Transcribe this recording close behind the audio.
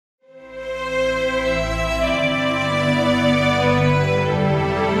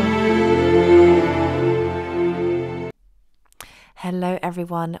Hello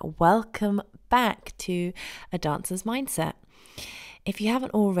everyone, welcome back to A Dancer's Mindset. If you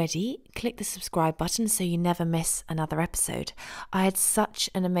haven't already, click the subscribe button so you never miss another episode. I had such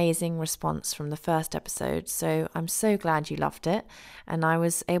an amazing response from the first episode, so I'm so glad you loved it and I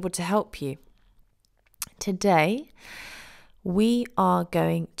was able to help you. Today, we are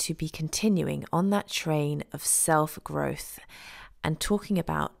going to be continuing on that train of self-growth and talking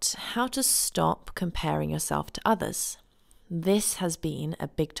about how to stop comparing yourself to others. This has been a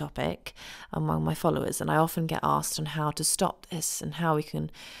big topic among my followers, and I often get asked on how to stop this and how we can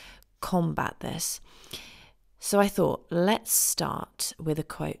combat this. So I thought, let's start with a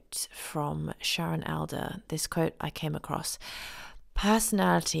quote from Sharon Alder. This quote I came across: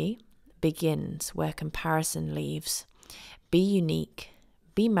 "Personality begins where comparison leaves. Be unique,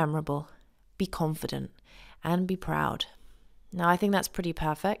 be memorable, be confident, and be proud." Now, I think that's pretty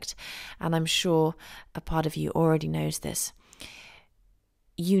perfect, and I'm sure a part of you already knows this.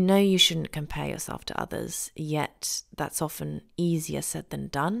 You know you shouldn't compare yourself to others, yet that's often easier said than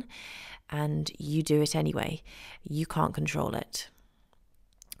done, and you do it anyway. You can't control it.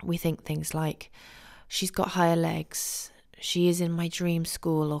 We think things like, she's got higher legs, she is in my dream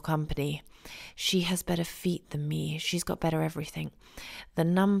school or company, she has better feet than me, she's got better everything. The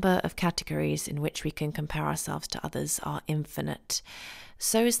number of categories in which we can compare ourselves to others are infinite.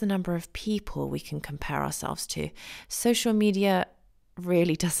 So is the number of people we can compare ourselves to. Social media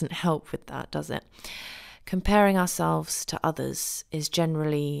really doesn't help with that, does it? Comparing ourselves to others is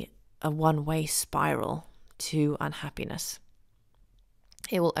generally a one-way spiral to unhappiness.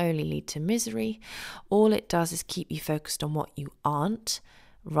 It will only lead to misery. All it does is keep you focused on what you aren't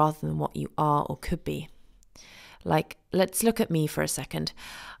rather than what you are or could be. Like, let's look at me for a second.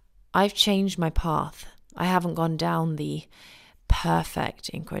 I've changed my path. I haven't gone down the perfect,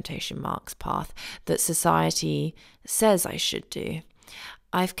 in quotation marks, path that society says I should do.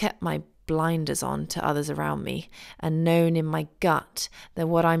 I've kept my blinders on to others around me and known in my gut that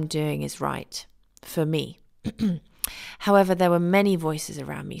what I'm doing is right for me. However, there were many voices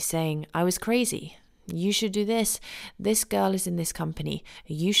around me saying I was crazy. You should do this. This girl is in this company.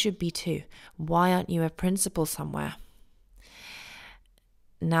 You should be too. Why aren't you a principal somewhere?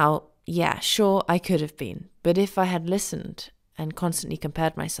 Now, yeah, sure, I could have been. But if I had listened and constantly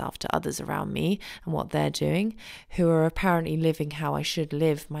compared myself to others around me and what they're doing, who are apparently living how I should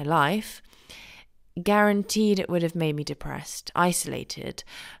live my life, guaranteed it would have made me depressed, isolated,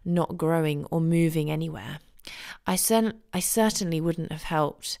 not growing or moving anywhere. I certainly wouldn't have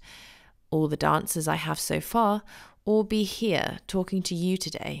helped all the dancers I have so far, or be here talking to you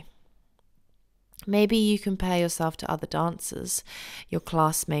today. Maybe you compare yourself to other dancers, your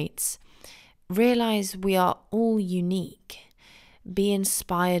classmates. Realize we are all unique. Be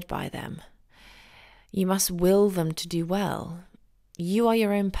inspired by them. You must will them to do well. You are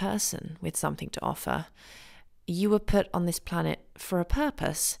your own person with something to offer. You were put on this planet for a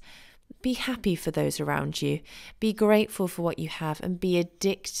purpose. Be happy for those around you. Be grateful for what you have and be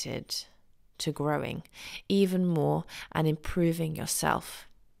addicted to growing even more and improving yourself.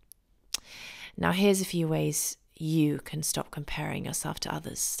 Now, here's a few ways you can stop comparing yourself to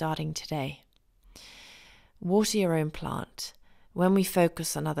others starting today. Water your own plant. When we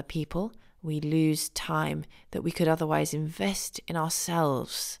focus on other people, we lose time that we could otherwise invest in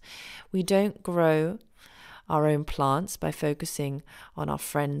ourselves. We don't grow our own plants by focusing on our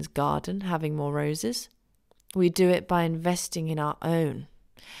friend's garden having more roses. We do it by investing in our own.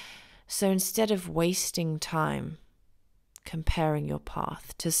 So instead of wasting time comparing your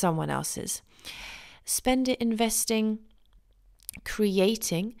path to someone else's, spend it investing,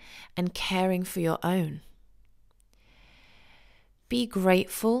 creating, and caring for your own. Be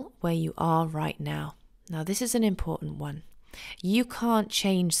grateful where you are right now. Now, this is an important one. You can't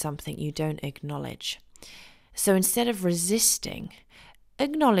change something you don't acknowledge. So instead of resisting,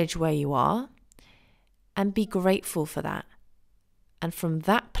 acknowledge where you are and be grateful for that. And from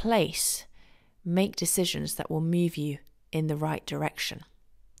that place, make decisions that will move you in the right direction.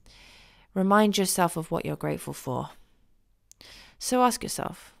 Remind yourself of what you're grateful for. So ask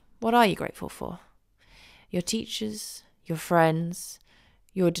yourself, what are you grateful for? Your teachers, your friends,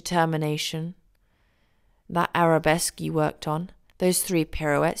 your determination, that arabesque you worked on, those 3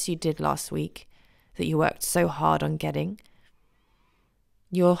 pirouettes you did last week that you worked so hard on getting,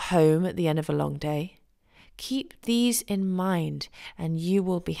 your home at the end of a long day. Keep these in mind and you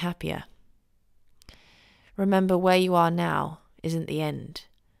will be happier. Remember, where you are now isn't the end.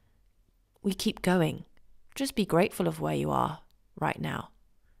 We keep going. Just be grateful of where you are right now,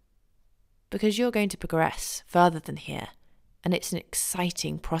 because you're going to progress further than here, and it's an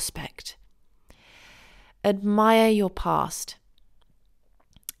exciting prospect. Admire your past.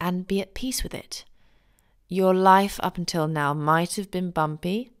 and be at peace with it. Your life up until now might have been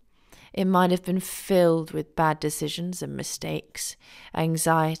bumpy. It might have been filled with bad decisions and mistakes,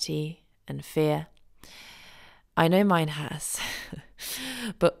 anxiety and fear. I know mine has.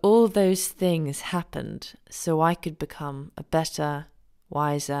 But all those things happened so I could become a better,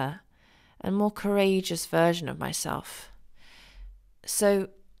 wiser, and more courageous version of myself. So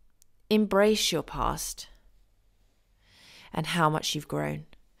embrace your past and how much you've grown.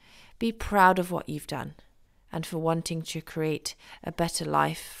 Be proud of what you've done and for wanting to create a better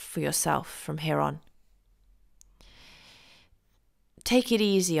life for yourself from here on. Take it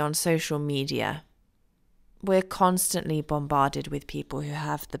easy on social media. We're constantly bombarded with people who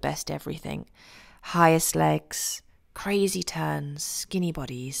have the best everything. Highest legs, crazy turns, skinny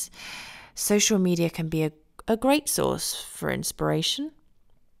bodies. Social media can be a great source for inspiration.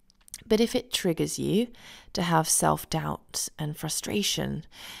 But if it triggers you to have self-doubt and frustration,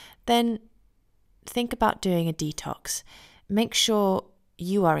 then think about doing a detox. Make sure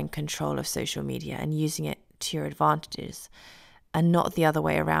you are in control of social media and using it to your advantages and not the other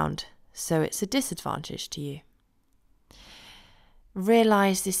way around, so it's a disadvantage to you.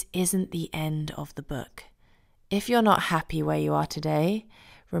 Realize this isn't the end of the book. If you're not happy where you are today,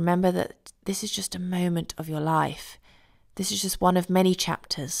 remember that this is just a moment of your life. This is just one of many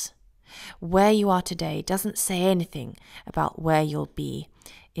chapters. Where you are today doesn't say anything about where you'll be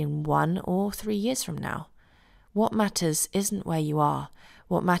in 1 or 3 years from now. What matters isn't where you are.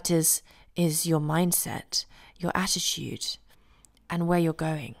 What matters is your mindset, your attitude, and where you're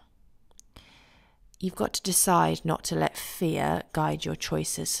going. You've got to decide not to let fear guide your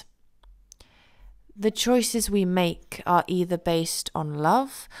choices. The choices we make are either based on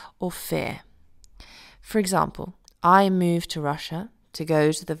love or fear. For example, I moved to Russia to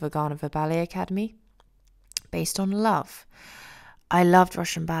go to the Vaganova Ballet Academy based on love. I loved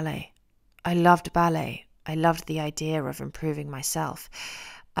Russian ballet. I loved ballet. I loved the idea of improving myself.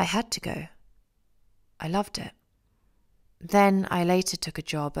 I had to go. I loved it. Then I later took a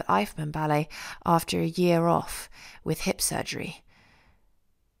job at Eiffman Ballet after a year off with hip surgery.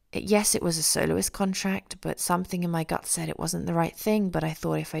 Yes, it was a soloist contract, but something in my gut said it wasn't the right thing. But I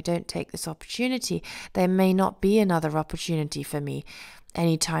thought if I don't take this opportunity, there may not be another opportunity for me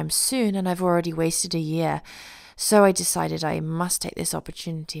anytime soon, and I've already wasted a year. So I decided I must take this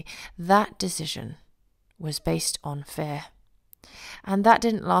opportunity. That decision was based on fear. And that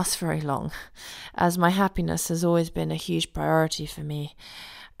didn't last very long, as my happiness has always been a huge priority for me.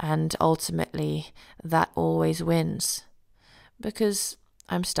 And ultimately, that always wins. Because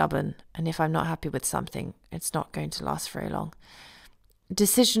I'm stubborn, and if I'm not happy with something, it's not going to last very long.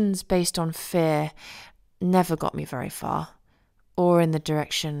 Decisions based on fear never got me very far, or in the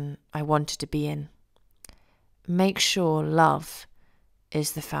direction I wanted to be in. Make sure love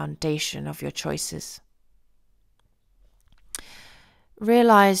is the foundation of your choices.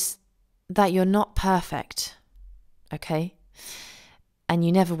 Realize that you're not perfect, okay? And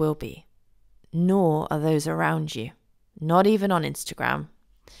you never will be, nor are those around you, not even on Instagram.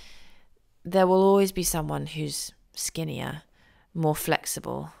 There will always be someone who's skinnier, more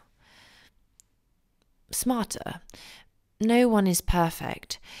flexible, smarter. No one is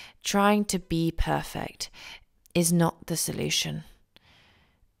perfect. Trying to be perfect is not the solution.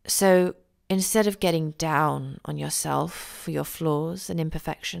 So instead of getting down on yourself for your flaws and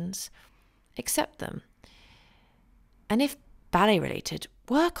imperfections, accept them. And if ballet related,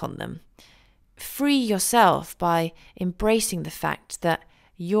 work on them. Free yourself by embracing the fact that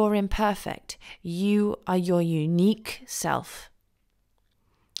you're imperfect. You are your unique self.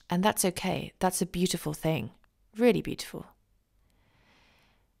 And that's okay. That's a beautiful thing. Really beautiful.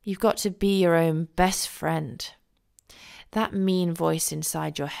 You've got to be your own best friend. That mean voice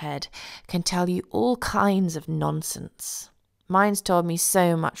inside your head can tell you all kinds of nonsense. Mine's told me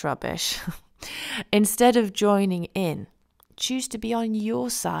so much rubbish. Instead of joining in, choose to be on your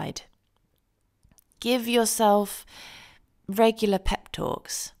side. Give yourself regular pep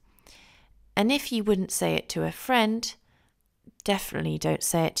talks. And if you wouldn't say it to a friend, definitely don't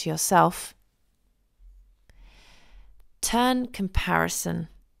say it to yourself. Turn comparison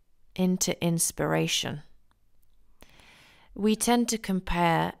into inspiration. We tend to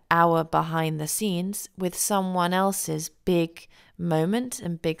compare our behind the scenes with someone else's big moment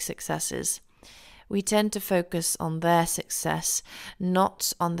and big successes. We tend to focus on their success,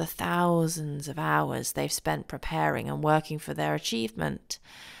 not on the thousands of hours they've spent preparing and working for their achievement.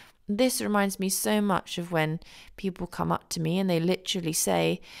 This reminds me so much of when people come up to me and they literally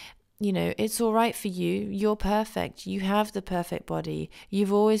say, you know, it's all right for you. You're perfect. You have the perfect body.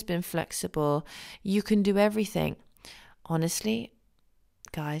 You've always been flexible. You can do everything. Honestly,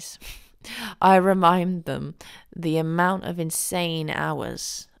 guys. I remind them the amount of insane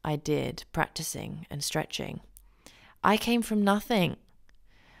hours I did practicing and stretching. I came from nothing.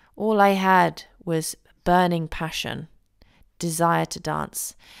 All I had was burning passion, desire to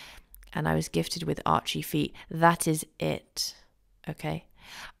dance, and I was gifted with archy feet. That is it. Okay?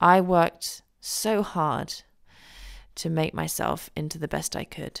 I worked so hard to make myself into the best I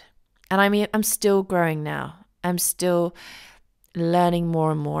could. And I'm still growing now. I'm still learning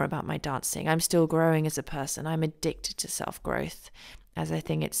more and more about my dancing. I'm still growing as a person. I'm addicted to self-growth, as I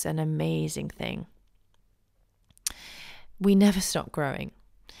think it's an amazing thing. We never stop growing.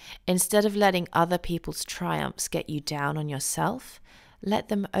 Instead of letting other people's triumphs get you down on yourself, let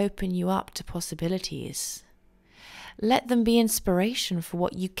them open you up to possibilities. Let them be inspiration for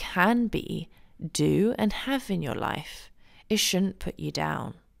what you can be, do, and have in your life. It shouldn't put you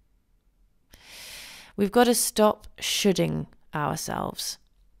down. We've got to stop shoulding ourselves.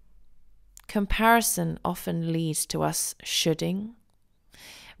 Comparison often leads to us shoulding.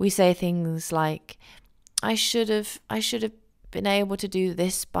 We say things like, I should have been able to do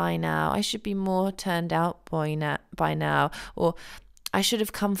this by now. I should be more turned out by now. Or I should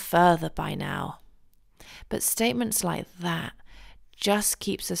have come further by now. But statements like that just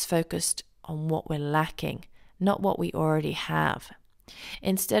keeps us focused on what we're lacking, not what we already have.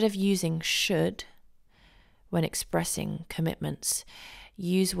 Instead of using should when expressing commitments,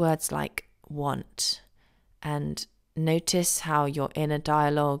 use words like want and notice how your inner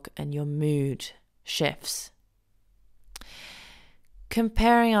dialogue and your mood shifts.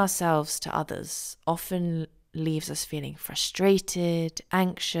 Comparing ourselves to others often leaves us feeling frustrated,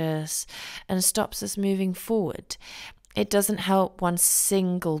 anxious, and stops us moving forward. It doesn't help one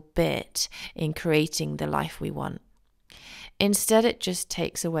single bit in creating the life we want. Instead, it just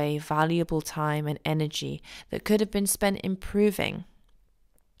takes away valuable time and energy that could have been spent improving.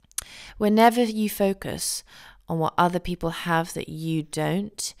 Whenever you focus on what other people have that you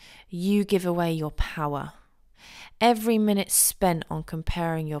don't, you give away your power. Every minute spent on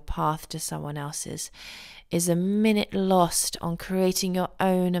comparing your path to someone else's is a minute lost on creating your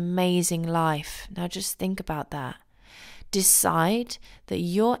own amazing life. Now just think about that. Decide that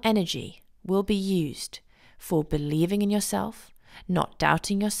your energy will be used for believing in yourself, not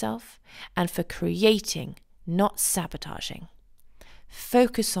doubting yourself, and for creating, not sabotaging.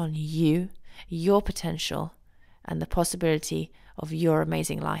 Focus on you, your potential, and the possibility of your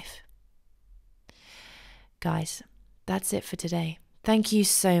amazing life. Guys, that's it for today. Thank you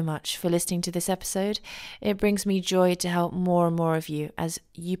so much for listening to this episode. It brings me joy to help more and more of you as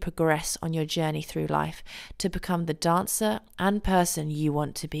you progress on your journey through life to become the dancer and person you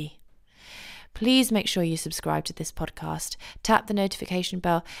want to be. Please make sure you subscribe to this podcast, tap the notification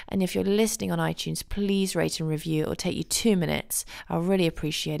bell, and if you're listening on iTunes, please rate and review. It will take you 2 minutes. I'll really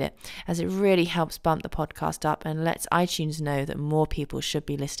appreciate it, as it really helps bump the podcast up and lets iTunes know that more people should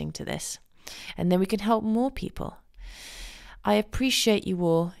be listening to this. And then we can help more people. I appreciate you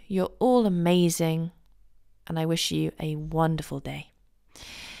all. You're all amazing, and I wish you a wonderful day.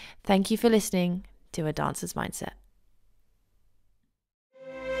 Thank you for listening to A Dancer's Mindset.